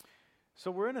So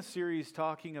we're in a series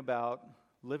talking about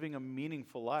living a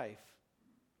meaningful life.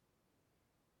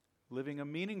 Living a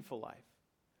meaningful life.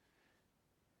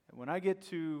 And when I get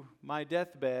to my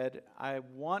deathbed, I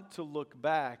want to look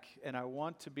back and I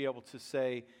want to be able to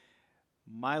say,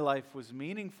 my life was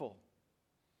meaningful.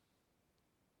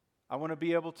 I want to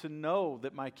be able to know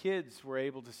that my kids were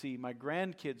able to see, my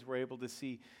grandkids were able to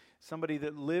see somebody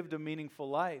that lived a meaningful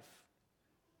life.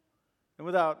 And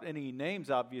without any names,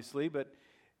 obviously, but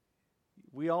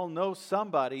we all know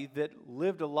somebody that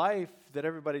lived a life that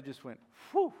everybody just went,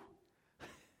 whew.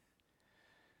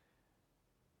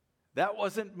 That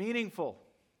wasn't meaningful.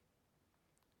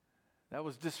 That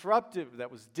was disruptive.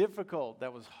 That was difficult.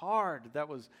 That was hard. That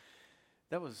was,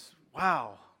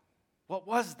 wow. What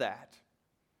was that?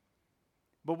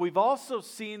 But we've also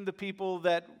seen the people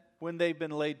that when they've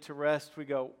been laid to rest, we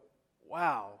go,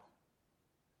 wow,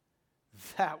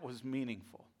 that was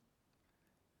meaningful.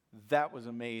 That was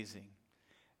amazing.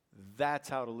 That's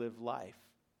how to live life.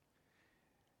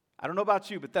 I don't know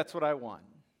about you, but that's what I want.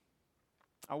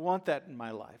 I want that in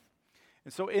my life.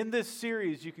 And so in this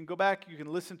series, you can go back, you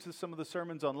can listen to some of the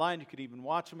sermons online, you could even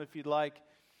watch them if you'd like.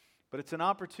 But it's an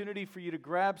opportunity for you to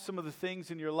grab some of the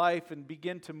things in your life and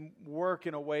begin to work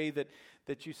in a way that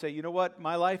you say, you know what,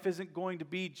 my life isn't going to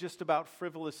be just about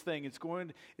frivolous thing. It's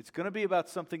going to be about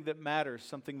something that matters,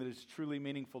 something that is truly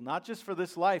meaningful, not just for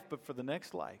this life, but for the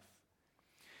next life.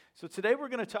 So today we're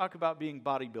going to talk about being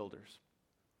bodybuilders.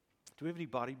 Do we have any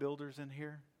bodybuilders in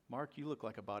here? Mark, you look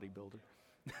like a bodybuilder.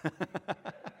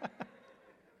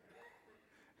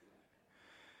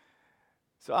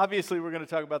 So obviously we're going to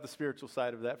talk about the spiritual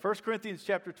side of that. 1 Corinthians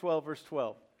chapter 12, verse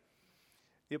 12.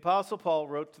 The Apostle Paul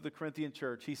wrote to the Corinthian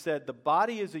church. He said, the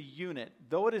body is a unit,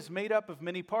 though it is made up of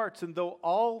many parts, and though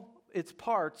all its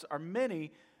parts are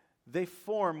many, they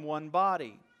form one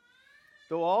body.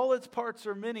 Though all its parts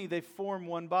are many, they form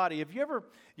one body. Have you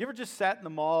ever just sat in the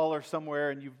mall or somewhere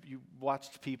and you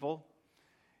watched people?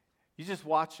 You just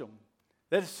watch them.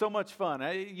 That is so much fun.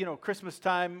 Christmas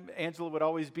time, Angela would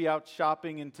always be out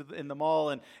shopping in the mall,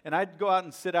 and I'd go out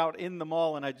and sit out in the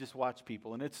mall, and I'd just watch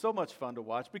people. And it's so much fun to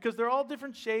watch because they're all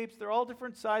different shapes, they're all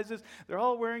different sizes, they're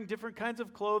all wearing different kinds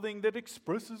of clothing that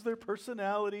expresses their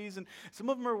personalities, and some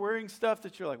of them are wearing stuff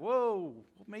that you're like, whoa,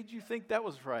 what made you think that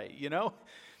was right, you know?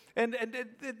 And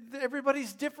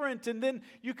everybody's different. And then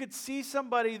you could see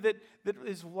somebody that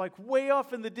is like way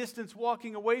off in the distance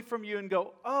walking away from you and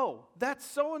go, oh, that's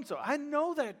so-and-so. I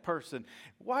know that person.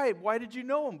 Why? Why did you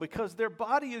know them? Because their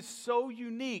body is so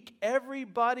unique.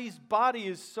 Everybody's body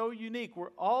is so unique.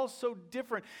 We're all so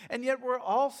different. And yet we're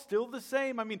all still the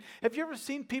same. I mean, have you ever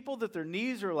seen people that their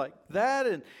knees are like that?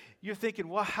 And you're thinking,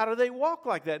 well, how do they walk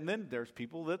like that? And then there's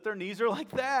people that their knees are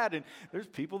like that. And there's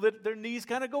people that their knees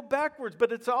kind of go backwards.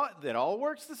 But it all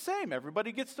works the same.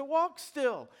 Everybody gets to walk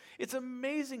still. It's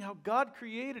amazing how God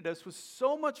created us with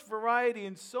so much variety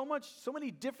and so many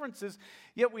differences,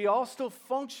 yet we all still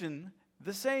function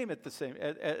the same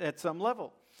at some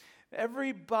level.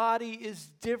 Everybody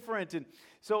is different. And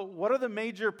so what are the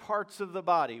major parts of the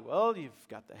body? Well, you've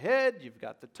got the head, you've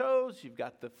got the toes, you've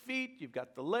got the feet, you've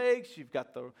got the legs, you've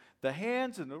got the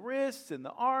hands and the wrists and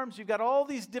the arms. You've got all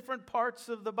these different parts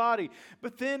of the body.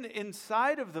 But then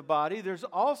inside of the body, there's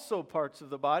also parts of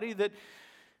the body that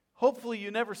hopefully you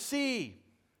never see,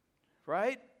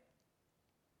 right?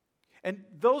 And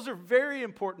those are very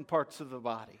important parts of the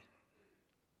body.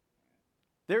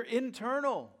 They're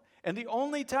internal. And the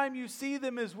only time you see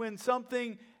them is when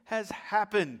something has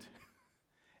happened.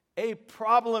 A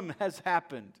problem has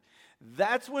happened.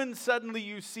 That's when suddenly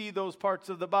you see those parts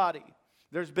of the body.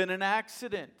 There's been an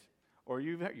accident, or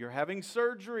you're having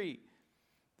surgery.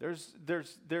 There's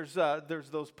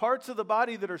those parts of the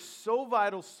body that are so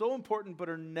vital, so important, but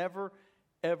are never,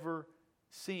 ever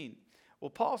seen. Well,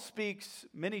 Paul speaks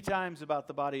many times about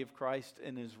the body of Christ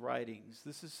in his writings.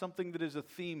 This is something that is a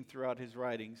theme throughout his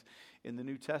writings in the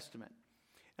New Testament.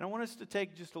 And I want us to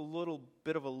take just a little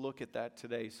bit of a look at that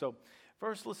today. So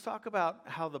first, let's talk about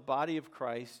how the body of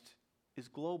Christ is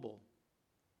global.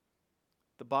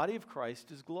 The body of Christ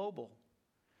is global.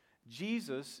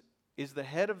 Jesus is the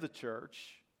head of the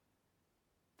church,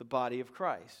 the body of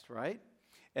Christ, right?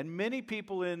 And many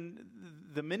people in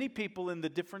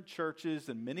the different churches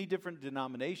and many different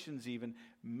denominations even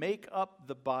make up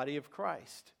the body of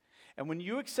Christ. And when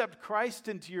you accept Christ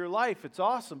into your life, it's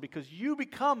awesome because you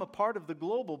become a part of the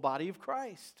global body of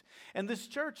Christ. And this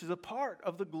church is a part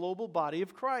of the global body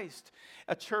of Christ.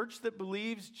 A church that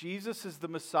believes Jesus is the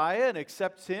Messiah and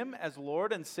accepts Him as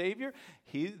Lord and Savior,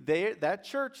 that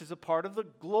church is a part of the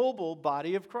global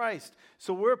body of Christ.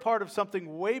 So we're a part of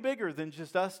something way bigger than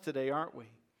just us today, aren't we?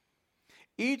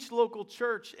 Each local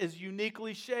church is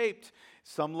uniquely shaped.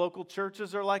 Some local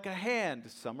churches are like a hand,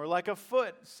 some are like a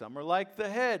foot, some are like the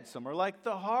head, some are like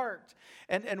the heart.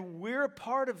 And we're a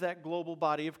part of that global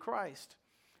body of Christ.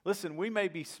 Listen, we may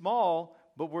be small,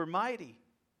 but we're mighty.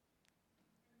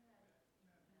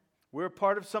 We're a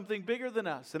part of something bigger than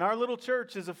us. And our little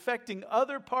church is affecting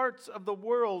other parts of the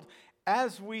world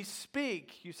as we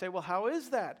speak. You say, well, how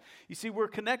is that? You see, we're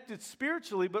connected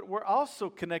spiritually, but we're also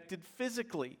connected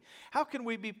physically. How can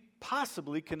we be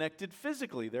possibly connected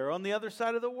physically? They're on the other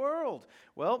side of the world.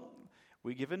 Well,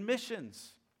 we give in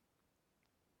missions.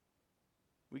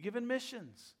 We give in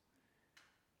missions.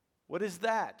 What is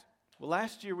that? Well,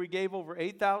 last year we gave over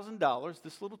 $8,000.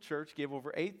 This little church gave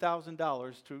over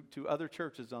 $8,000 to other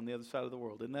churches on the other side of the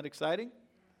world. Isn't that exciting?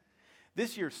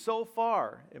 This year so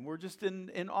far, and we're just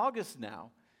in August now,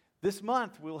 this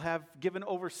month we'll have given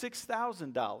over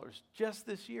 $6,000 just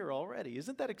this year already.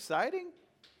 Isn't that exciting?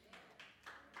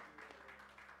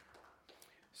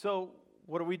 So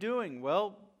what are we doing?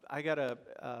 Well, I got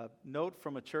a note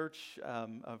from a church,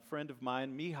 a friend of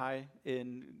mine, Mihai,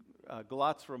 in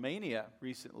Galați, Romania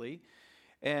recently,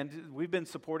 and we've been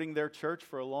supporting their church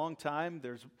for a long time.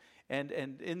 And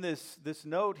in this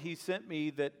note, he sent me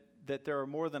that there are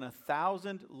more than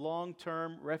 1,000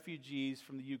 long-term refugees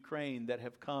from the Ukraine that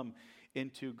have come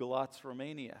into Galați,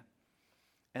 Romania.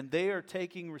 And they are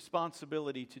taking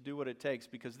responsibility to do what it takes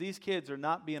because these kids are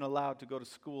not being allowed to go to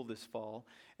school this fall.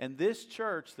 And this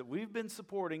church that we've been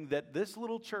supporting, that this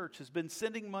little church has been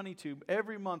sending money to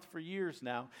every month for years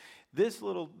now, this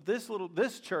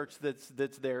church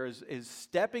that's there is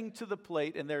stepping to the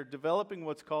plate, and they're developing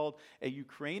what's called a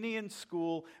Ukrainian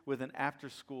school with an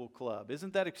after-school club.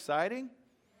 Isn't that exciting?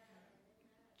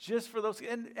 Just for those,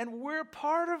 and we're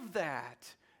part of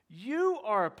that. You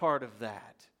are a part of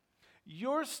that.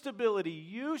 Your stability,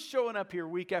 you showing up here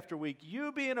week after week,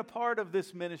 you being a part of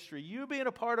this ministry, you being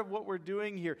a part of what we're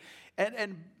doing here,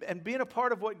 and being a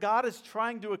part of what God is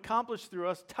trying to accomplish through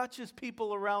us touches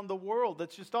people around the world.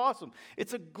 That's just awesome.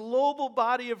 It's a global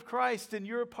body of Christ, and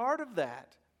you're a part of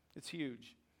that. It's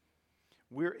huge.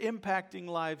 We're impacting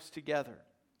lives together.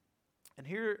 And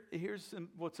here's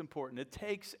what's important. It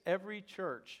takes every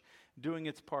church doing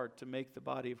its part to make the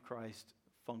body of Christ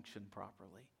function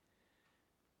properly.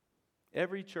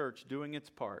 Every church doing its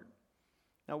part.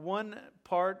 Now, one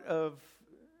part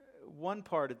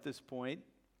at this point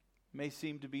may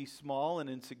seem to be small and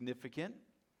insignificant,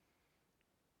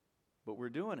 but we're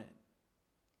doing it.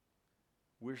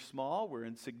 We're small, we're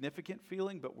insignificant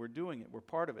feeling, but we're doing it. We're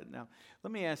part of it. Now,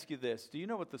 let me ask you this. Do you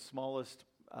know what the smallest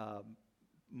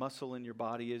muscle in your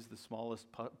body is, the smallest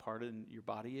part in your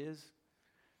body is?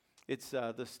 It's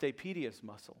the stapedius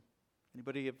muscle.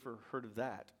 Anybody ever heard of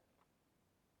that?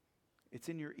 It's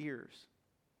in your ears.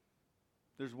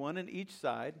 There's one in each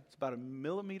side. It's about 1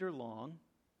 millimeter long,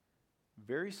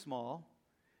 very small,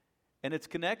 and it's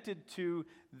connected to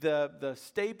the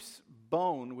stapes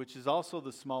bone, which is also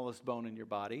the smallest bone in your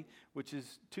body, which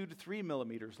is 2 to 3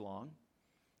 millimeters long.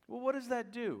 Well, what does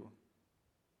that do?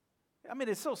 I mean,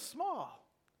 it's so small.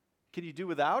 Can you do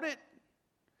without it?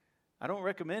 I don't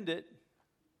recommend it.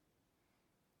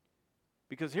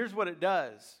 Because here's what it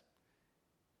does.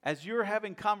 As you're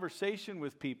having conversation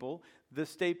with people, the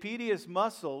stapedius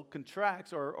muscle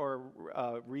contracts or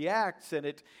reacts, and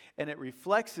it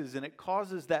reflexes, and it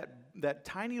causes that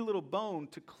tiny little bone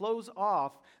to close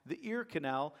off the ear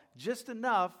canal just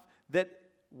enough that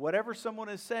whatever someone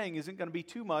is saying isn't going to be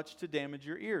too much to damage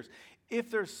your ears.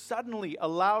 If there's suddenly a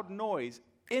loud noise,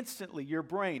 instantly your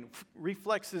brain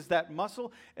reflexes that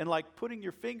muscle, and like putting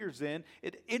your fingers in,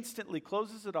 it instantly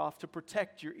closes it off to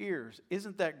protect your ears.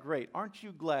 Isn't that great? Aren't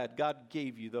you glad God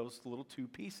gave you those little two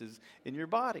pieces in your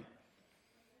body?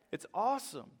 It's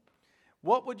awesome.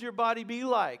 What would your body be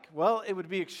like? Well, it would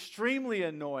be extremely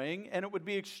annoying, and it would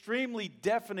be extremely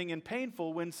deafening and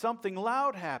painful when something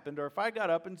loud happened, or if I got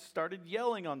up and started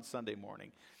yelling on Sunday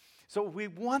morning. So we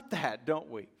want that, don't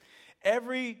we?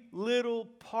 Every little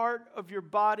part of your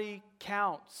body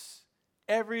counts.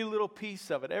 Every little piece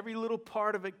of it, every little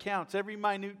part of it counts. Every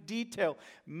minute detail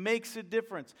makes a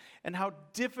difference. And how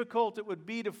difficult it would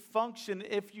be to function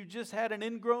if you just had an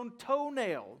ingrown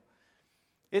toenail.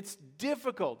 It's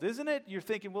difficult, isn't it? You're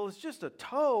thinking, well, it's just a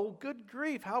toe. Good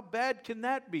grief, how bad can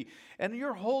that be? And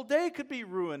your whole day could be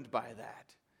ruined by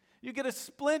that. You get a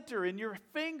splinter in your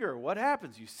finger. What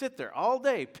happens? You sit there all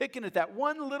day picking at that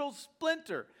one little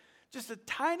splinter. Just a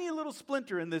tiny little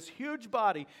splinter in this huge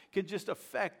body can just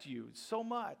affect you so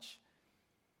much.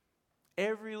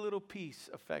 Every little piece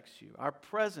affects you. Our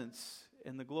presence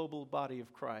in the global body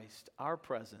of Christ, our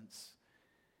presence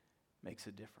makes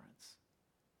a difference.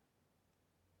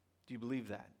 Do you believe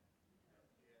that?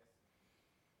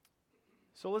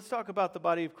 So let's talk about the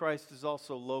body of Christ is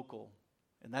also local,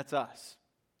 and that's us,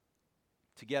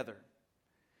 together.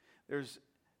 There's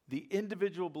the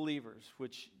individual believers,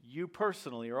 which you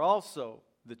personally are also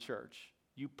the church.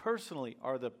 You personally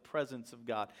are the presence of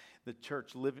God, the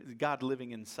church, God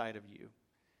living inside of you.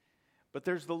 But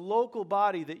there's the local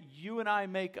body that you and I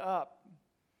make up.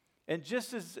 And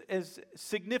just as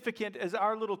significant as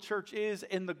our little church is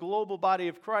in the global body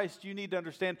of Christ, you need to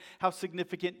understand how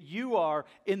significant you are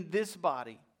in this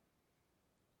body.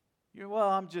 Well,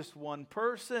 I'm just one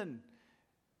person.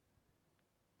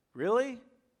 Really?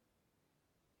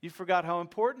 You forgot how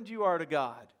important you are to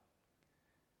God.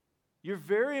 You're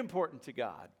very important to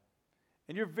God.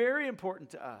 And you're very important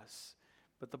to us.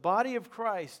 But the body of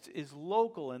Christ is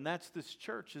local, and that's this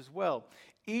church as well.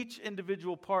 Each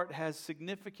individual part has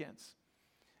significance.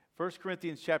 1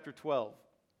 Corinthians chapter 12.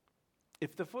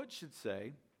 If the foot should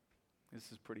say,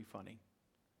 this is pretty funny.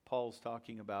 Paul's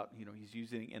talking about, he's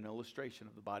using an illustration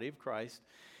of the body of Christ.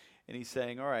 And he's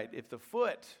saying, all right, if the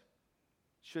foot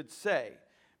should say,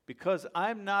 because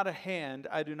I'm not a hand,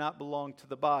 I do not belong to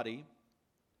the body,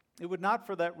 it would not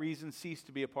for that reason cease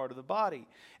to be a part of the body.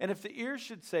 And if the ear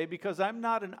should say, because I'm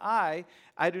not an eye,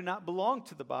 I do not belong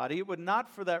to the body, it would not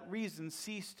for that reason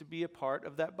cease to be a part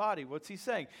of that body. What's he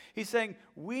saying? He's saying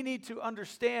we need to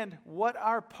understand what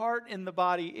our part in the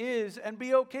body is and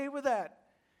be okay with that.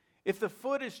 If the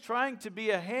foot is trying to be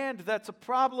a hand, that's a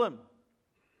problem.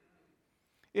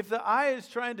 If the eye is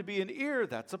trying to be an ear,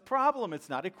 that's a problem. It's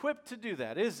not equipped to do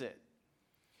that, is it?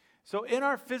 So in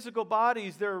our physical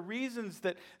bodies, there are reasons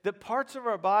that parts of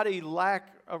our body lack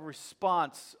a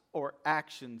response or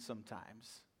action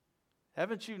sometimes.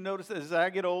 Haven't you noticed that as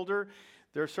I get older,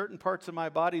 there are certain parts of my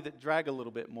body that drag a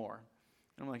little bit more.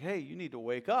 And I'm like, hey, you need to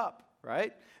wake up,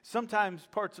 right? Sometimes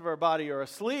parts of our body are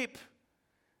asleep.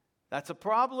 That's a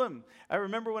problem. I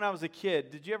remember when I was a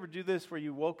kid, did you ever do this where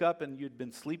you woke up and you'd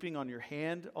been sleeping on your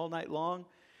hand all night long?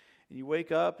 And you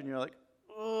wake up and you're like,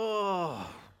 oh,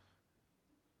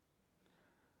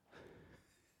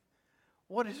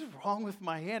 what is wrong with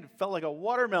my hand? It felt like a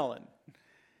watermelon.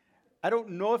 I don't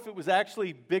know if it was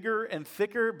actually bigger and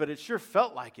thicker, but it sure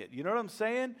felt like it. You know what I'm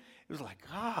saying? It was like,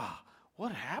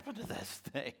 what happened to this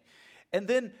thing? And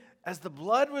then as the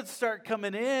blood would start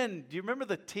coming in, do you remember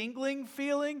the tingling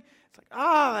feeling? It's like,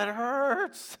 that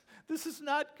hurts. This is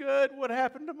not good. What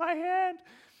happened to my hand?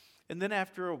 And then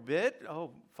after a bit,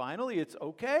 finally it's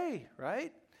okay,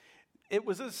 right? It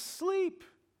was asleep.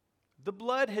 The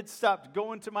blood had stopped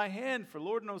going to my hand for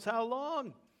Lord knows how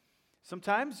long.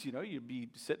 Sometimes, you'd be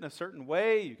sitting a certain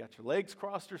way, you got your legs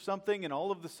crossed or something, and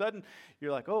all of a sudden,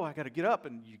 you're like, I got to get up.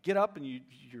 And you get up, and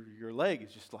your leg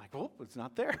is just like, it's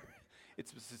not there.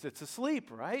 It's asleep,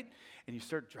 right? And you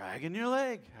start dragging your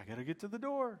leg. I got to get to the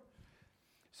door.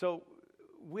 So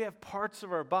we have parts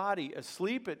of our body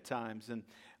asleep at times. And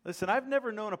listen, I've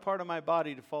never known a part of my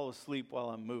body to fall asleep while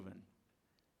I'm moving.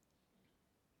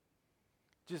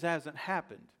 Just hasn't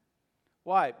happened.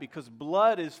 Why? Because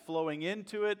blood is flowing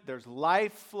into it, there's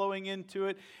life flowing into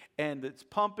it, and it's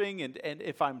pumping, and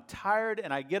if I'm tired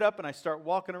and I get up and I start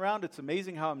walking around, it's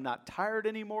amazing how I'm not tired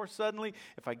anymore suddenly.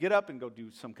 If I get up and go do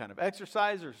some kind of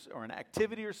exercise or an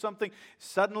activity or something,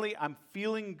 suddenly I'm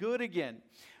feeling good again.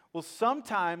 Well,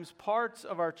 sometimes parts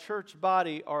of our church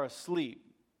body are asleep.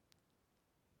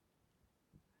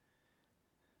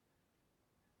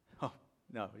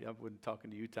 No, I wasn't talking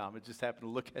to you, Tom. It just happened to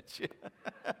look at you.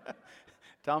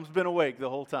 Tom's been awake the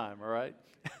whole time, all right?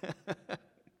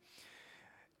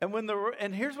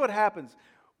 And here's what happens.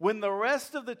 When the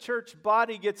rest of the church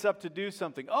body gets up to do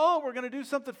something, we're going to do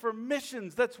something for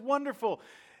missions. That's wonderful.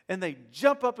 And they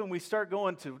jump up and we start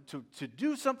going to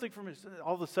do something for missions.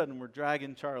 All of a sudden, we're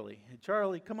dragging Charlie. Hey,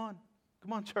 Charlie, come on.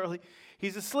 Come on, Charlie.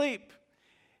 He's asleep.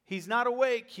 He's not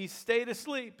awake. He's stayed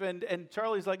asleep. And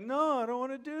Charlie's like, no, I don't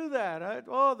want to do that.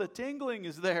 The tingling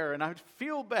is there, and I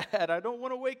feel bad. I don't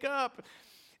want to wake up.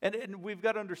 And we've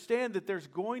got to understand that there's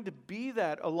going to be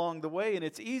that along the way, and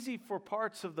it's easy for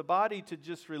parts of the body to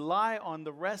just rely on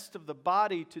the rest of the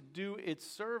body to do its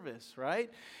service, right?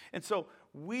 And so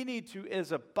we need to,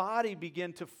 as a body,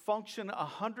 begin to function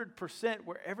 100%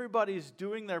 where everybody's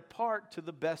doing their part to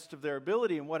the best of their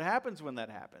ability. And what happens when that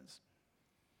happens?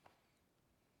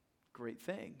 Great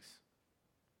things.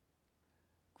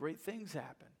 Great things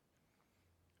happen.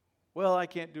 Well, I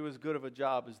can't do as good of a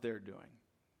job as they're doing,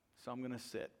 so I'm going to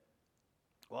sit.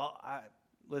 Well,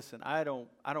 I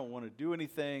don't want to do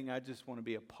anything. I just want to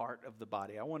be a part of the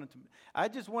body. I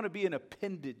just want to be an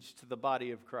appendage to the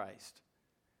body of Christ.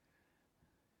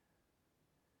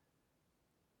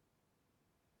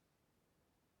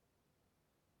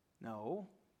 No.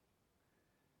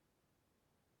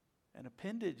 An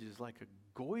appendage is like a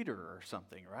goiter or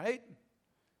something, right?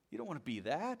 You don't want to be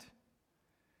that.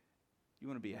 You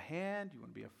want to be a hand, you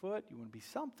want to be a foot, you want to be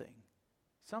something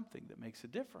that makes a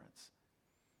difference.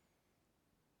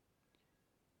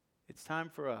 It's time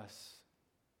for us,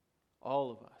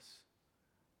 all of us,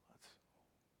 let's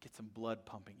get some blood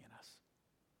pumping in us.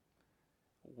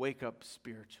 Wake up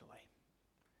spiritually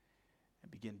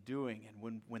and begin doing.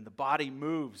 And when the body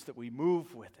moves, that we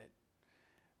move with it.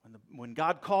 When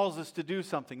God calls us to do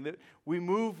something, that we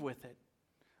move with it.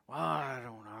 Well, I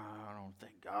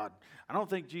don't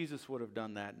think Jesus would have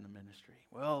done that in the ministry.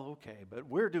 Well, okay, but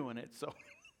we're doing it, so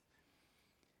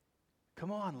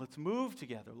come on, let's move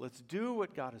together. Let's do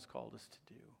what God has called us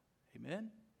to do.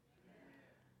 Amen?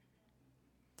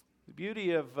 The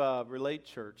beauty of Relate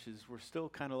Church is we're still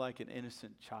kind of like an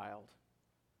innocent child.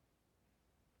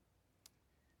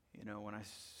 You know, when I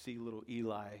see little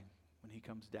Eli, when he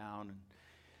comes down and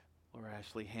Laura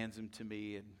Ashley hands him to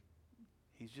me, and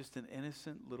he's just an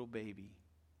innocent little baby.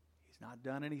 He's not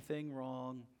done anything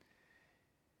wrong.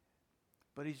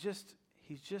 But he's just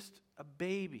a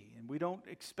baby, and we don't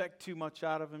expect too much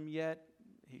out of him yet.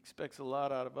 He expects a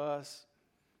lot out of us.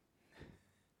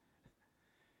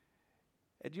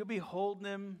 And you'll be holding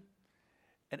him,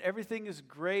 and everything is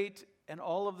great, and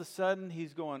all of a sudden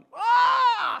he's going,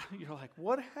 ah! You're like,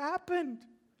 what happened?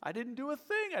 I didn't do a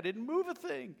thing. I didn't move a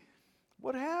thing.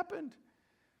 What happened?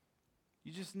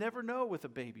 You just never know with a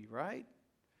baby, right?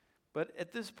 But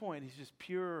at this point, he's just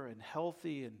pure and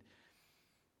healthy, and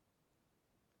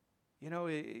you know,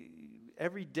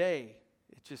 every day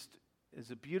it just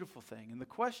is a beautiful thing. And the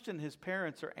question his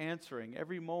parents are answering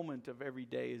every moment of every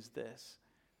day is this: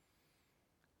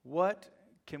 what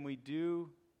can we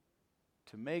do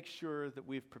to make sure that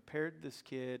we've prepared this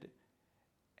kid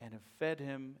and have fed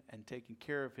him and taken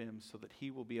care of him so that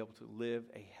he will be able to live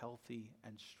a healthy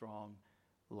and strong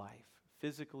life?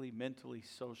 Physically, mentally,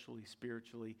 socially,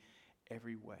 spiritually,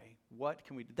 every way. What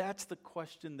can we do? That's the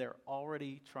question they're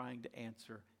already trying to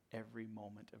answer every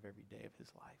moment of every day of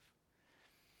his life.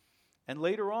 And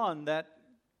later on, that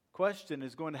question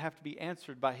is going to have to be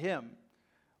answered by him.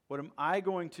 What am I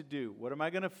going to do? What am I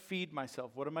going to feed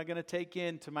myself? What am I going to take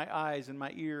into my eyes and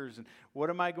my ears? And what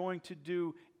am I going to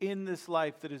do in this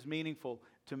life that is meaningful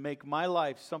to make my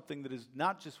life something that is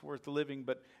not just worth living,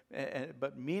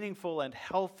 but meaningful and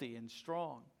healthy and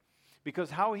strong?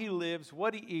 Because how he lives,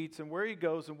 what he eats, and where he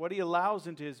goes, and what he allows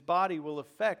into his body will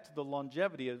affect the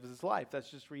longevity of his life.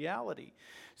 That's just reality.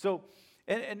 So,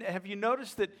 and have you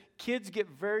noticed that kids get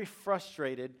very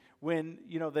frustrated when,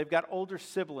 you know, they've got older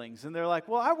siblings, and they're like,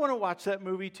 well, I want to watch that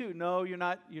movie too. No, you're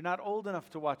not old enough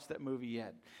to watch that movie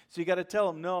yet. So you got to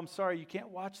tell them, no, I'm sorry, you can't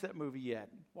watch that movie yet.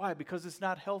 Why? Because it's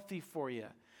not healthy for you.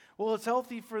 Well, it's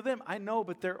healthy for them. I know,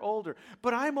 but they're older.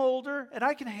 But I'm older, and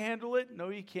I can handle it. No,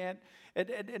 you can't.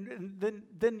 And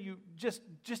then you just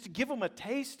give them a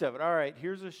taste of it. All right,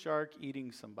 here's a shark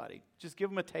eating somebody. Just give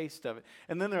them a taste of it.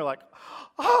 And then they're like,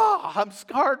 I'm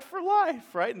scarred for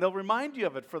life, right? And they'll remind you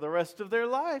of it for the rest of their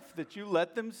life, that you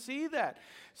let them see that.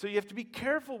 So you have to be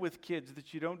careful with kids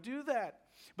that you don't do that.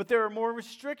 But there are more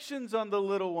restrictions on the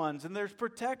little ones, and there's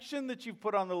protection that you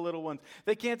put on the little ones.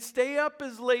 They can't stay up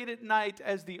as late at night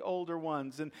as the older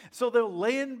ones. And so they'll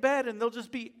lay in bed and they'll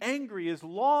just be angry as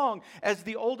long as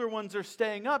the older ones are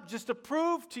staying up, just to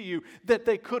prove to you that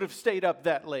they could have stayed up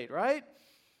that late, right?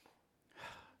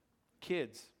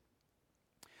 Kids.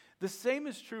 The same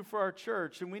is true for our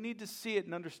church, and we need to see it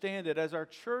and understand it as our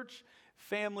church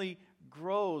family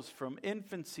grows from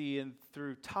infancy and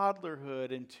through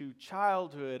toddlerhood into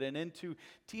childhood and into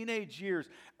teenage years.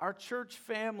 Our church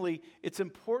family, it's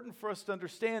important for us to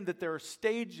understand that there are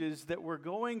stages that we're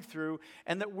going through,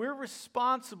 and that we're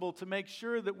responsible to make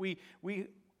sure that we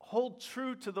hold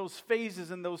true to those phases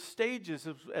and those stages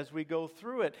as we go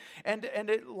through it. And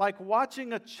it, like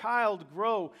watching a child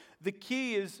grow, the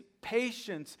key is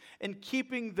patience and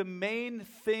keeping the main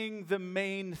thing the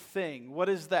main thing. What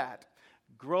is that?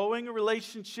 Growing a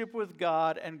relationship with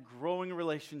God and growing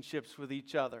relationships with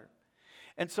each other.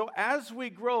 And so as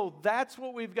we grow, that's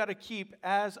what we've got to keep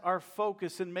as our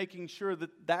focus in making sure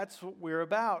that that's what we're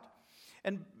about.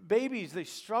 And babies, they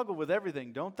struggle with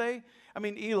everything, don't they? I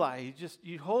mean, Eli,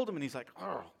 you hold him and he's like,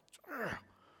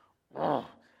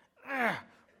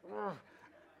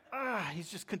 he's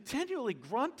just continually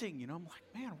grunting, you know. I'm like,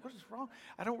 man, what is wrong?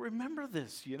 I don't remember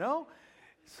this, you know.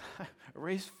 I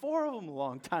raised 4 of them a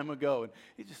long time ago, and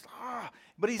he just,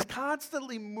 but he's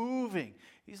constantly moving.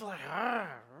 He's like,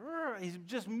 He's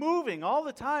just moving all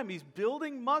the time. He's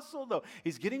building muscle, though.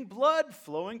 He's getting blood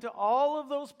flowing to all of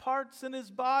those parts in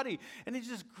his body. And he's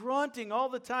just grunting all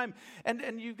the time.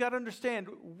 And you've got to understand,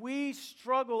 we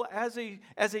struggle as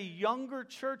a younger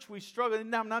church. We struggle.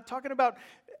 And now I'm not talking about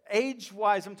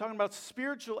age-wise. I'm talking about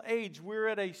spiritual age. We're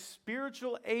at a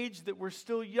spiritual age that we're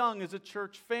still young as a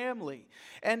church family.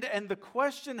 And the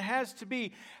question has to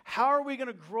be, how are we going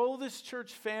to grow this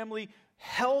church family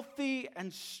healthy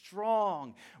and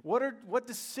strong? What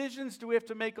decisions do we have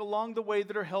to make along the way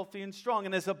that are healthy and strong?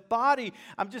 And as a body,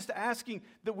 I'm just asking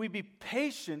that we be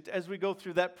patient as we go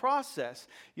through that process.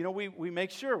 You know, we make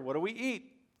sure, what do we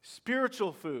eat?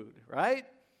 Spiritual food, right?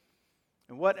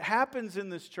 And what happens in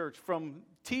this church, from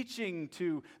teaching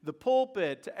to the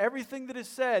pulpit to everything that is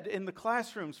said in the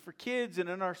classrooms for kids and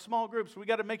in our small groups, we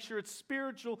got to make sure it's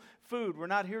spiritual food. We're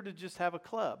not here to just have a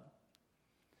club.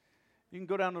 You can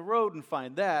go down the road and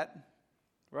find that,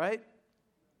 right?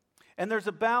 And there's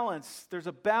a balance. There's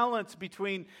a balance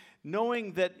between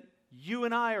knowing that you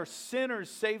and I are sinners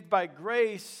saved by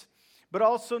grace, but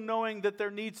also knowing that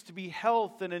there needs to be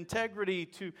health and integrity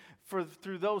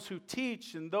through those who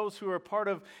teach and those who are part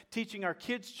of teaching our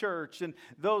kids' church and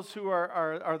those who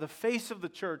are the face of the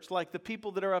church, like the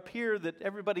people that are up here that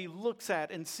everybody looks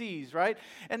at and sees, right?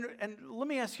 And let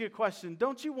me ask you a question.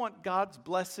 Don't you want God's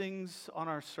blessings on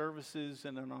our services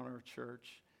and on our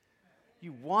church?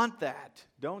 You want that,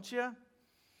 don't you?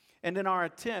 And in our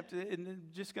attempt, and I'm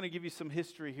just going to give you some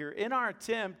history here, in our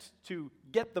attempt to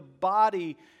get the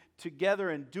body together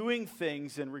and doing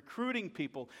things and recruiting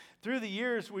people. Through the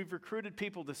years, we've recruited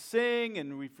people to sing,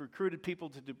 and we've recruited people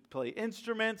to play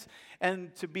instruments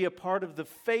and to be a part of the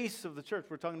face of the church.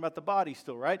 We're talking about the body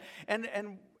still, right?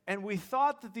 And we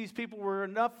thought that these people were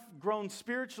enough grown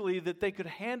spiritually that they could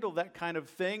handle that kind of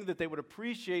thing, that they would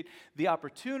appreciate the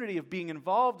opportunity of being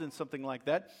involved in something like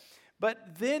that.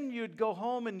 But then you'd go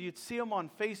home and you'd see them on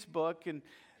Facebook and,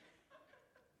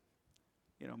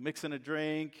 you know, mixing a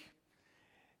drink.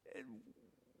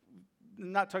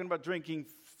 I'm not talking about drinking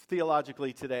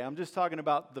theologically today. I'm just talking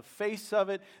about the face of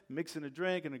it, mixing a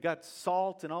drink, and it got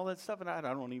salt and all that stuff, and I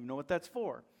don't even know what that's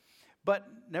for. But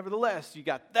nevertheless, you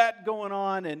got that going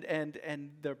on,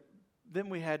 and then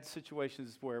we had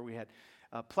situations where we had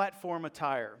platform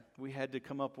attire. We had to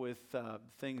come up with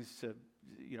things to,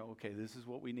 you know, okay, this is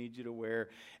what we need you to wear.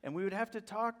 And we would have to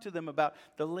talk to them about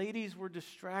the ladies were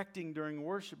distracting during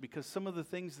worship because some of the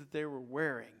things that they were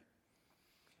wearing.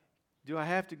 Do I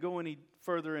have to go any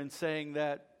further in saying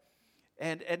that?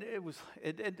 And it was,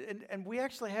 and we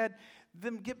actually had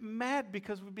them get mad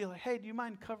because we'd be like, hey, do you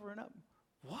mind covering up?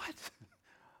 What?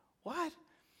 What?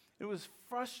 It was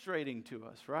frustrating to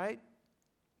us, right?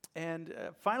 And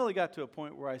finally got to a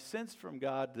point where I sensed from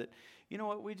God that, you know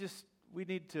what, we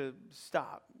need to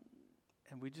stop.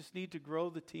 And we just need to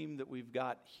grow the team that we've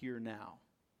got here now.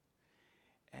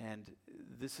 And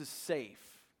this is safe.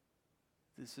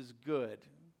 This is good.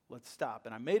 Let's stop.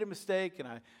 And I made a mistake, and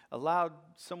I allowed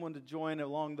someone to join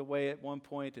along the way at one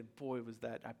point, and boy, was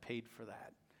that, I paid for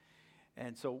that.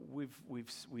 And so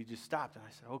we just stopped, and I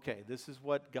said, okay, this is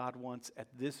what God wants at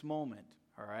this moment,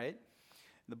 all right?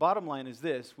 And the bottom line is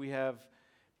this: we have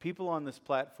people on this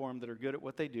platform that are good at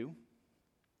what they do,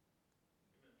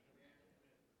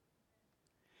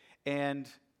 and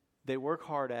they work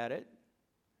hard at it.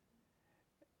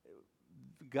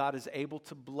 God is able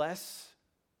to bless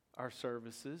our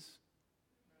services.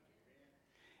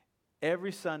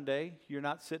 Every Sunday, you're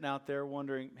not sitting out there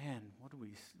wondering, man,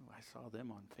 I saw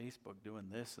them on Facebook doing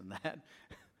this and that.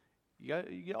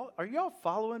 Are y'all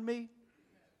following me?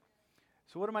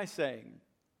 So what am I saying?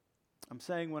 I'm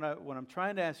saying what I'm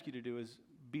trying to ask you to do is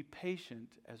be patient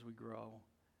as we grow.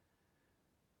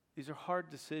 These are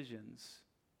hard decisions.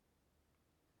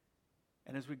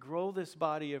 And as we grow this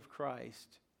body of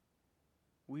Christ,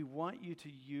 we want you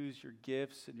to use your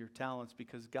gifts and your talents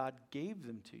because God gave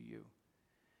them to you.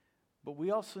 But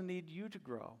we also need you to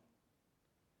grow.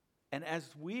 And as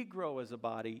we grow as a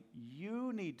body,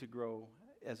 you need to grow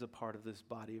as a part of this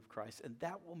body of Christ. And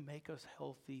that will make us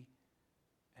healthy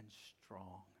and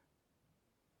strong.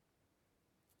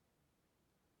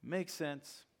 Makes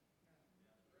sense?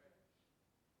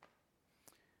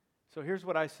 So here's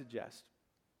what I suggest.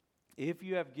 If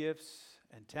you have gifts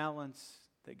and talents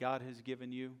that God has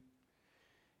given you,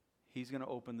 He's going to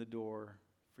open the door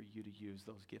for you to use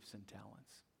those gifts and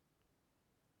talents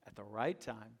at the right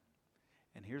time.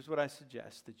 And here's what I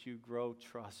suggest: that you grow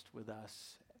trust with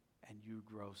us and you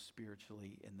grow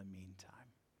spiritually in the meantime.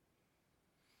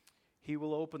 He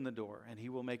will open the door and He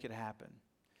will make it happen.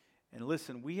 And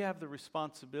listen, we have the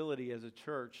responsibility as a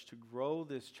church to grow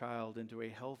this child into a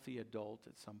healthy adult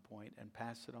at some point and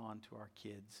pass it on to our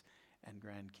kids and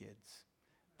grandkids.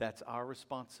 That's our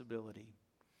responsibility.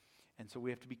 And so we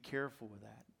have to be careful with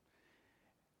that.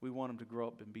 We want them to grow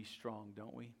up and be strong,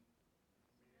 don't we?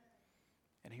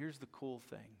 And here's the cool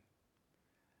thing.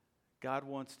 God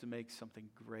wants to make something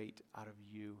great out of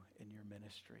you in your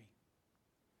ministry.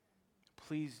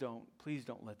 Please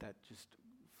don't let that just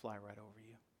fly right over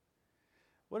you.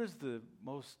 What is the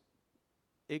most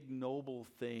ignoble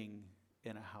thing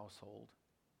in a household?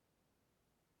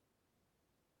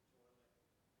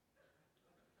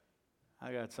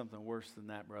 I got something worse than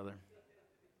that, brother.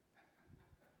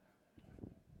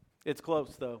 It's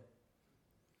close, though.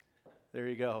 There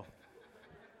you go.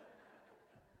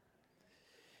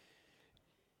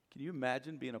 Can you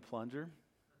imagine being a plunger?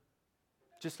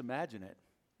 Just imagine it.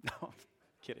 No, I'm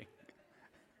kidding.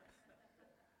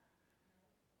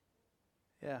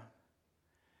 Yeah.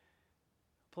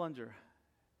 Plunger.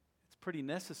 It's pretty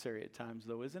necessary at times,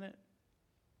 though, isn't it?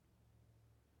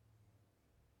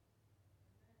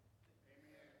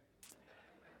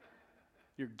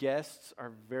 Your guests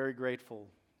are very grateful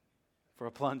for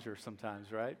a plunger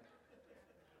sometimes, right?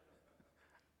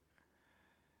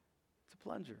 It's a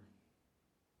plunger.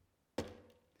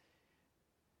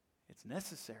 It's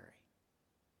necessary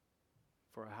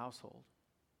for a household.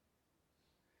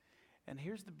 And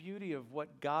here's the beauty of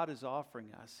what God is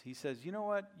offering us. He says, you know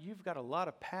what? You've got a lot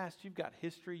of past. You've got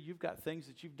history. You've got things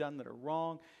that you've done that are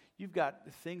wrong. You've got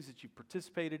things that you've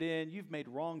participated in. You've made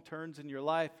wrong turns in your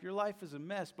life. Your life is a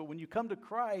mess. But when you come to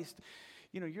Christ,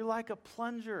 you're like a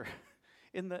plunger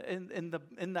in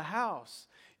the house.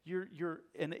 You're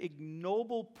an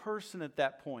ignoble person at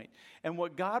that point. And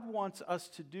what God wants us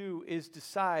to do is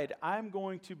decide, I'm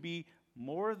going to be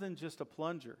more than just a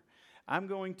plunger. I'm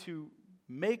going to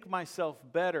make myself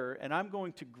better, and I'm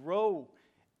going to grow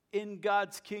in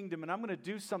God's kingdom, and I'm going to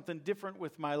do something different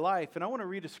with my life. And I want to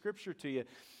read a scripture to you.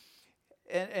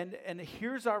 And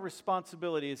here's our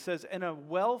responsibility. It says, in a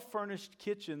well-furnished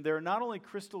kitchen, there are not only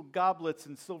crystal goblets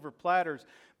and silver platters,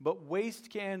 but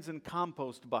waste cans and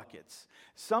compost buckets.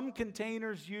 Some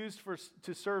containers used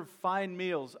to serve fine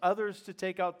meals, others to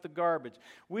take out the garbage.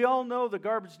 We all know the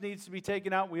garbage needs to be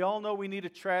taken out. We all know we need a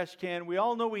trash can. We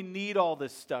all know we need all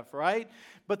this stuff, right?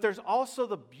 But there's also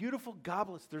the beautiful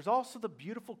goblets. There's also the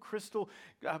beautiful crystal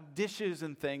dishes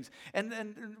and things.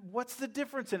 And what's the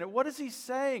difference in it? What is he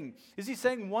saying? Is he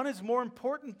saying one is more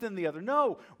important than the other?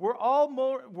 No, we're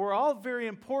all very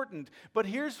important. But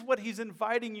here's what he's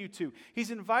inviting you to. He's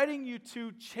inviting you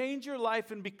to change your life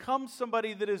and become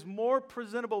somebody that is more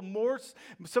presentable,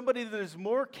 somebody that is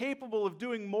more capable of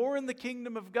doing more in the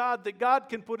kingdom of God, that God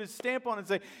can put his stamp on and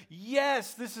say,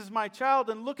 yes, this is my child.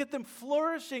 And look at them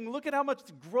flourishing. Look at how much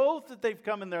growth that they've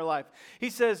come in their life. He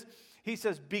says,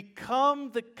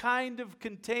 become the kind of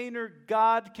container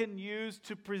God can use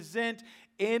to present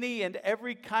any and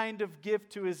every kind of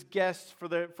gift to his guests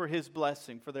for his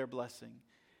blessing, for their blessing.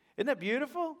 Isn't that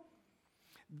beautiful?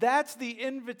 That's the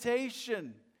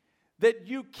invitation, that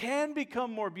you can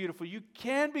become more beautiful. You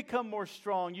can become more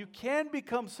strong. You can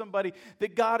become somebody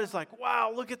that God is like,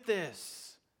 wow, look at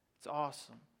this. It's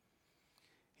awesome.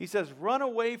 He says, run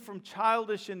away from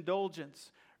childish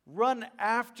indulgence. Run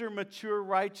after mature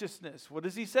righteousness. What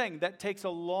is he saying? That takes a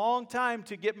long time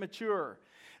to get mature.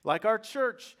 Like our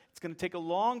church, it's going to take a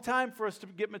long time for us to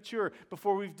get mature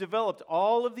before we've developed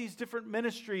all of these different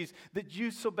ministries that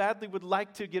you so badly would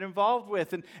like to get involved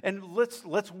with. And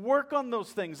let's work on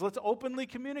those things. Let's openly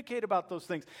communicate about those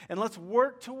things. And let's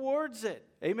work towards it.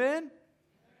 Amen?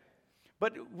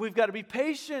 But we've got to be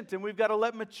patient, and we've got to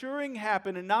let maturing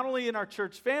happen. And not only in our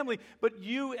church family, but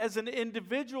you as an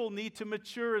individual need to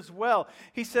mature as well.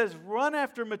 He says, run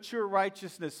after mature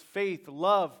righteousness, faith,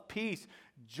 love, peace,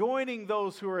 joining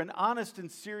those who are in honest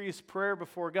and serious prayer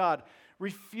before God.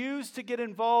 Refuse to get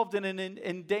involved in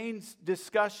inane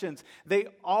discussions. They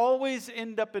always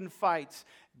end up in fights.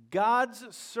 God's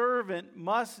servant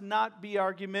must not be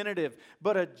argumentative,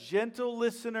 but a gentle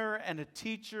listener and a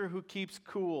teacher who keeps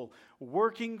cool,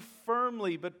 working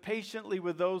firmly but patiently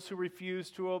with those who refuse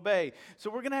to obey. So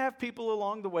we're going to have people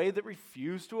along the way that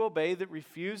refuse to obey, they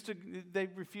refuse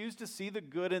to see the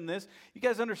good in this. You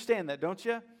guys understand that, don't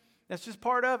you? That's just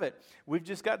part of it.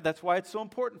 That's why it's so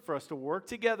important for us to work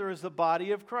together as the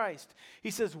body of Christ.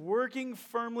 He says, working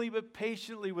firmly but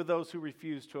patiently with those who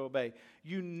refuse to obey.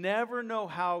 You never know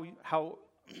how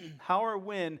how or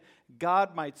when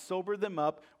God might sober them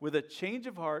up with a change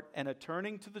of heart and a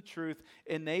turning to the truth,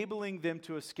 enabling them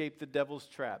to escape the devil's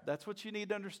trap. That's what you need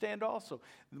to understand also.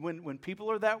 When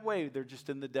people are that way, they're just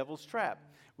in the devil's trap.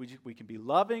 We can be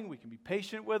loving, we can be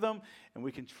patient with them, and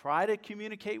we can try to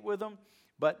communicate with them,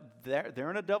 but they're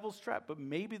in a devil's trap. But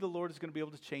maybe the Lord is going to be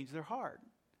able to change their heart.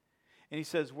 And he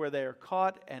says, where they are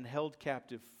caught and held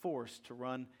captive, forced to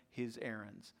run his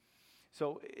errands.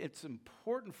 So it's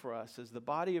important for us as the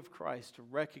body of Christ to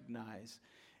recognize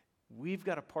we've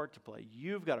got a part to play.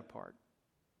 You've got a part.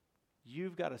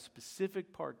 You've got a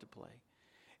specific part to play.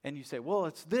 And you say, well,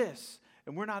 it's this,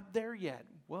 and we're not there yet.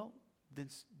 Well,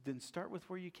 then start with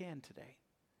where you can today.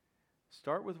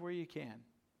 Start with where you can.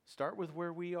 Start with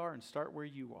where we are and start where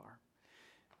you are.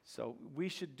 So we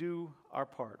should do our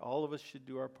part. All of us should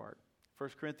do our part. 1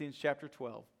 Corinthians chapter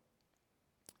 12.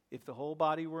 If the whole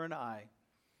body were an eye,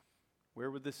 where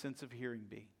would the sense of hearing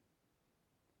be?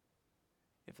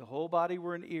 If the whole body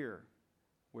were an ear,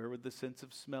 where would the sense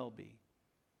of smell be?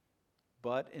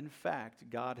 But in fact,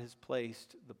 God has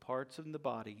placed the parts in the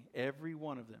body, every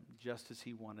one of them, just as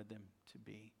he wanted them to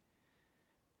be.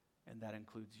 And that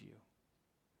includes you.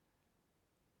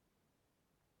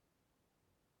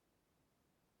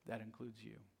 That includes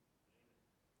you.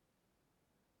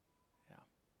 Yeah.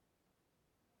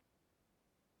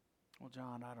 Well,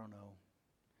 John, I don't know.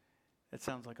 That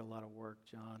sounds like a lot of work,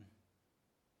 John.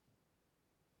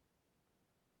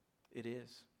 It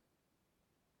is.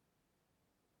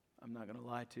 I'm not going to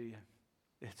lie to you.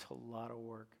 It's a lot of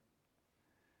work.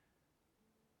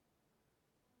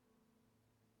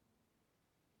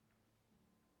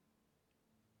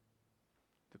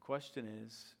 The question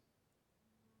is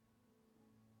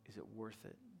it worth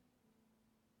it?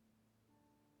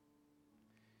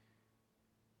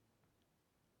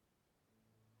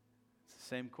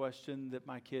 Same question that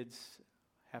my kids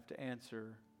have to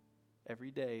answer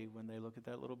every day when they look at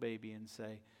that little baby and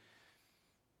say,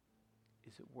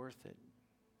 is it worth it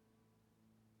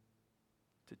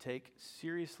to take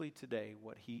seriously today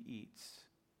what he eats,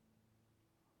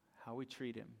 how we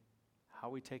treat him, how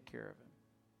we take care of him?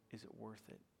 Is it worth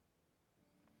it?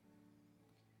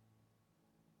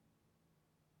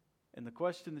 And the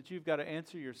question that you've got to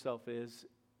answer yourself is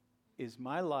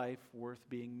my life worth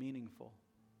being meaningful?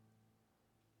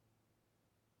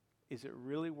 Is it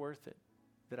really worth it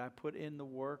that I put in the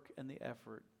work and the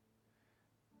effort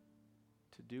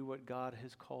to do what God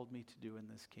has called me to do in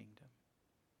this kingdom?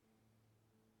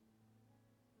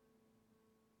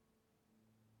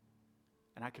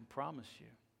 And I can promise you,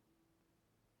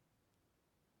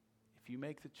 if you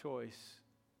make the choice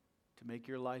to make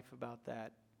your life about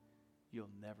that, you'll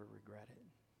never regret it.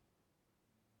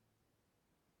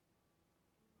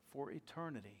 For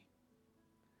eternity.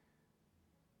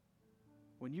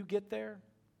 When you get there,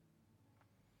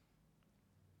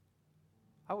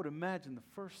 I would imagine the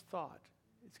first thought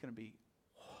is going to be,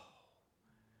 whoa,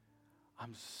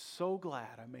 I'm so glad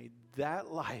I made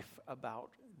that life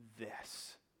about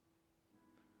this.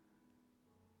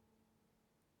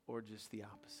 Or just the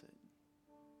opposite.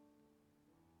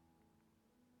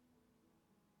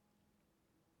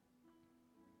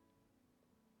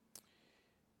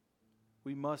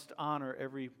 We must honor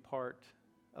every part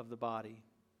of the body.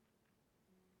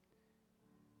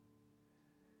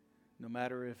 No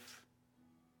matter if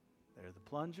they're the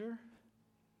plunger,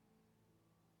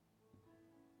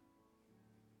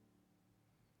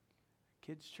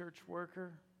 kids' church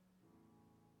worker,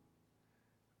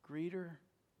 greeter,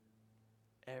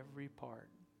 every part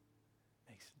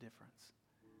makes a difference.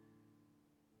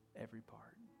 Every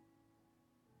part.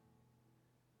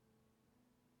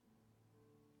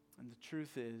 And the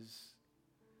truth is,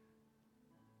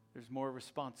 there's more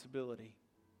responsibility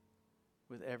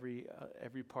with every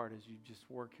part as you just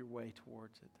work your way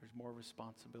towards it. There's more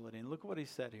responsibility. And look what he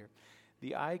said here.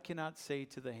 The eye cannot say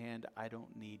to the hand, I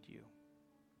don't need you.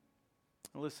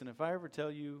 Now listen, if I ever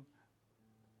tell you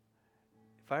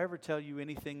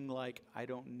anything like, I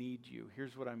don't need you,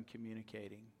 here's what I'm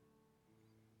communicating.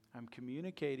 I'm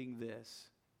communicating this.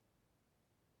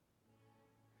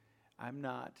 I'm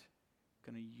not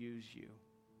going to use you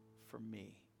for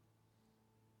me.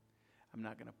 I'm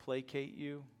not going to placate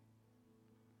you.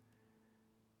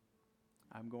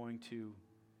 I'm going to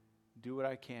do what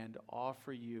I can to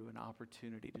offer you an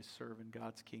opportunity to serve in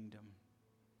God's kingdom.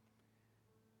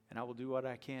 And I will do what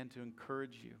I can to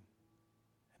encourage you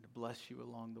and to bless you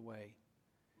along the way.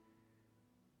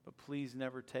 But please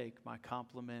never take my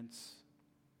compliments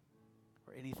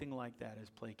or anything like that as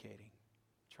placating,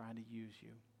 trying to use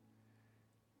you.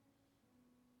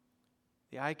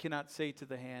 The eye cannot say to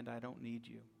the hand, I don't need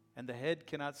you. And the head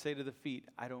cannot say to the feet,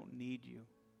 I don't need you.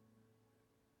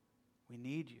 We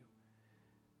need you.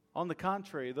 On the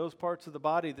contrary, those parts of the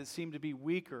body that seem to be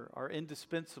weaker are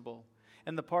indispensable.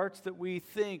 And the parts that we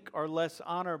think are less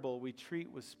honorable, we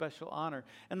treat with special honor.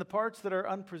 And the parts that are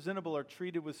unpresentable are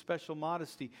treated with special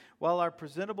modesty, while our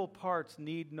presentable parts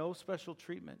need no special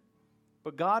treatment.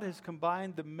 But God has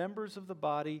combined the members of the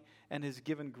body and has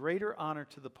given greater honor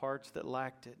to the parts that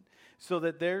lacked it, so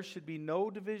that there should be no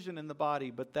division in the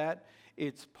body, but that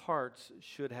its parts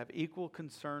should have equal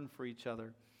concern for each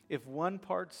other. If one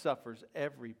part suffers,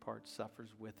 every part suffers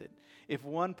with it. If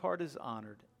one part is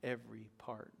honored, every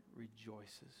part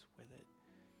rejoices with it.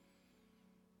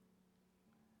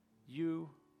 You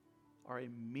are a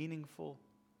meaningful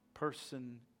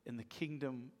person in the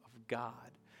kingdom of God.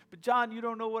 But John, you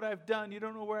don't know what I've done. You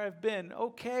don't know where I've been.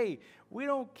 Okay, we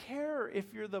don't care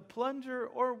if you're the plunger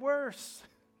or worse.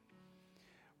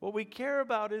 What we care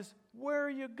about is where are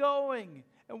you going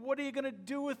and what are you going to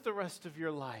do with the rest of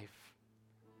your life?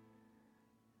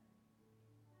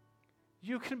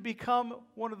 You can become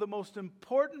one of the most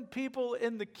important people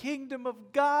in the kingdom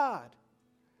of God.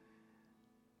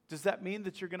 Does that mean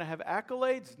that you're going to have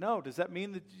accolades? No. Does that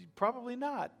mean that probably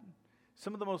not?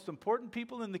 Some of the most important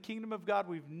people in the kingdom of God,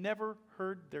 we've never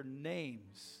heard their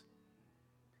names.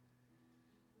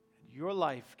 Your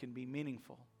life can be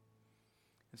meaningful.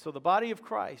 And so the body of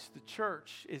Christ, the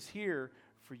church, is here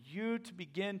for you to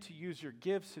begin to use your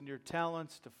gifts and your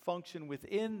talents to function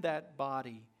within that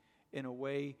body in a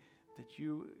way that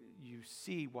you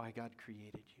see why God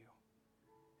created you.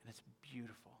 And it's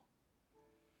beautiful.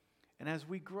 And as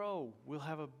we grow, we'll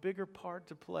have a bigger part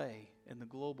to play in the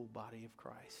global body of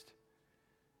Christ.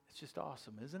 It's just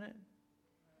awesome, isn't it?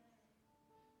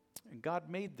 And God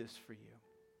made this for you.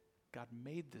 God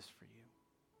made this for you.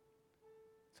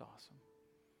 It's awesome.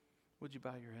 Would you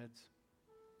bow your heads?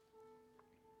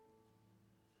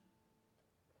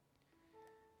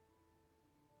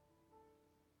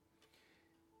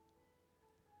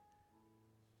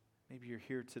 Maybe you're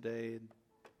here today and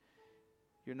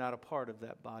you're not a part of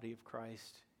that body of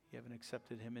Christ. You haven't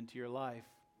accepted Him into your life.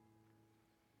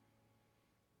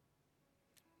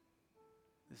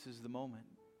 This is the moment.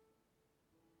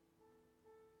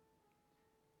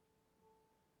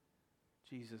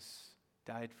 Jesus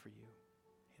died for you,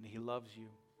 and He loves you.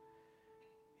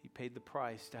 He paid the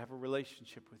price to have a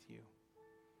relationship with you,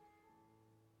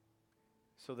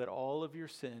 so that all of your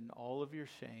sin, all of your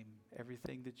shame,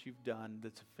 everything that you've done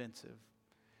that's offensive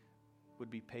would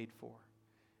be paid for.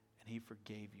 And He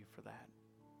forgave you for that.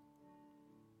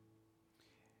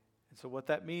 And so what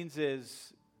that means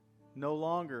is no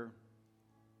longer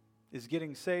is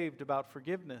getting saved about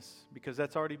forgiveness, because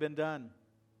that's already been done.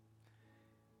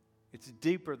 It's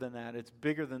deeper than that. It's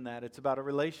bigger than that. It's about a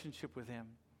relationship with Him.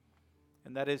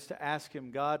 And that is to ask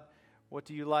Him, God, what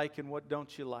do you like and what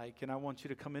don't you like? And I want you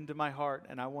to come into my heart,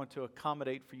 and I want to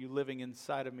accommodate for you living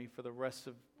inside of me for the rest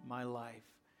of my life.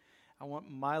 I want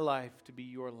my life to be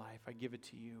your life. I give it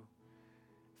to you.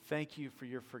 Thank you for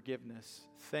your forgiveness.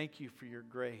 Thank you for your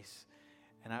grace.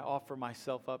 And I offer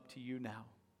myself up to you now.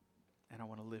 And I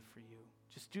want to live for you.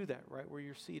 Just do that right where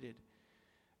you're seated.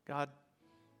 God,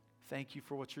 thank you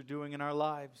for what you're doing in our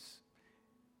lives.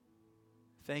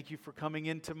 Thank you for coming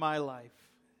into my life.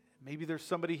 Maybe there's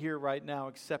somebody here right now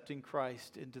accepting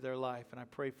Christ into their life. And I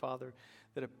pray, Father,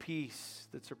 that a peace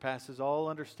that surpasses all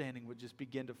understanding would just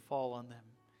begin to fall on them.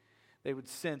 They would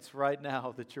sense right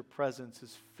now that your presence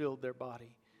has filled their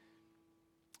body.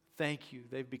 Thank you.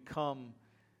 They've become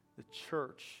the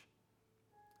church,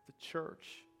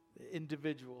 the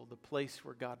individual, the place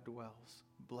where God dwells.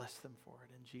 Bless them for it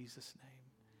in Jesus'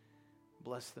 name.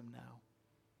 Bless them now.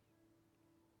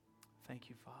 Thank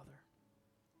you, Father.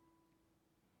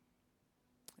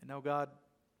 And now, God,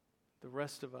 the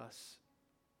rest of us,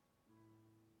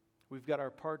 we've got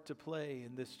our part to play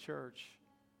in this church.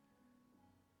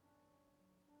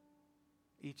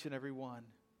 Each and every one.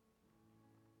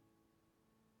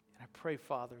 And I pray,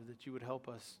 Father, that you would help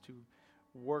us to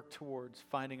work towards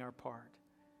finding our part.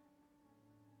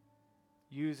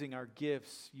 Using our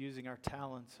gifts, using our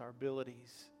talents, our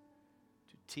abilities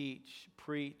to teach,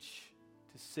 preach,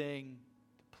 to sing,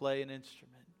 to play an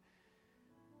instrument.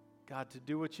 God, to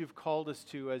do what you've called us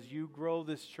to as you grow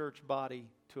this church body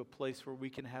to a place where we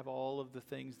can have all of the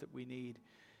things that we need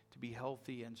to be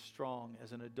healthy and strong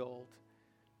as an adult.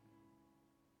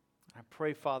 I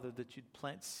pray, Father, that you'd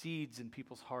plant seeds in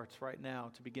people's hearts right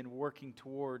now to begin working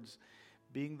towards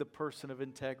being the person of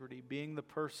integrity, being the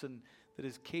person that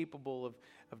is capable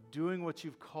of doing what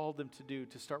you've called them to do,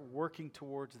 to start working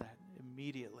towards that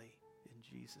immediately. In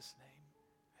Jesus' name,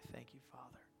 I thank you,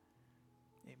 Father.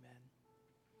 Amen.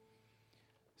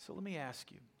 So let me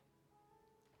ask you,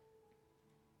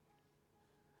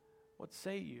 What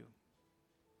say you?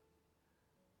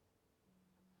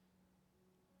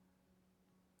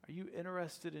 Are you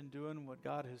interested in doing what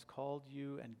God has called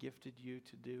you and gifted you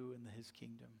to do in His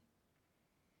kingdom?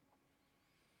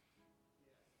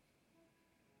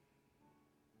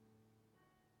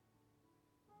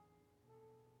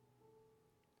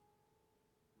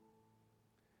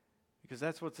 Because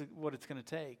that's what it's going to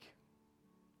take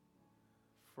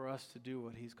for us to do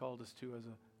what He's called us to as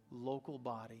a local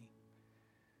body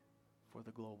for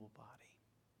the global body.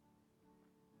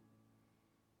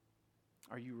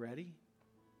 Are you ready?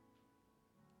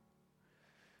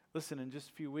 Listen, in just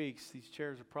a few weeks, these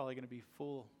chairs are probably going to be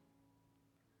full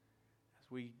as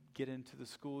we get into the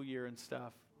school year and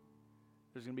stuff.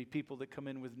 There's going to be people that come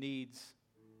in with needs.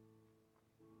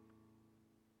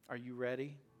 Are you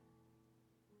ready?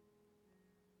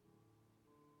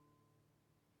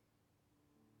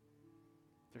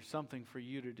 There's something for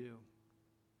you to do.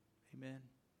 Amen.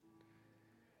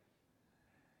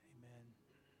 Amen.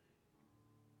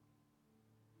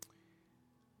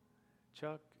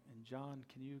 Chuck and John,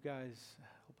 can you guys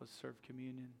help us serve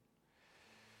communion?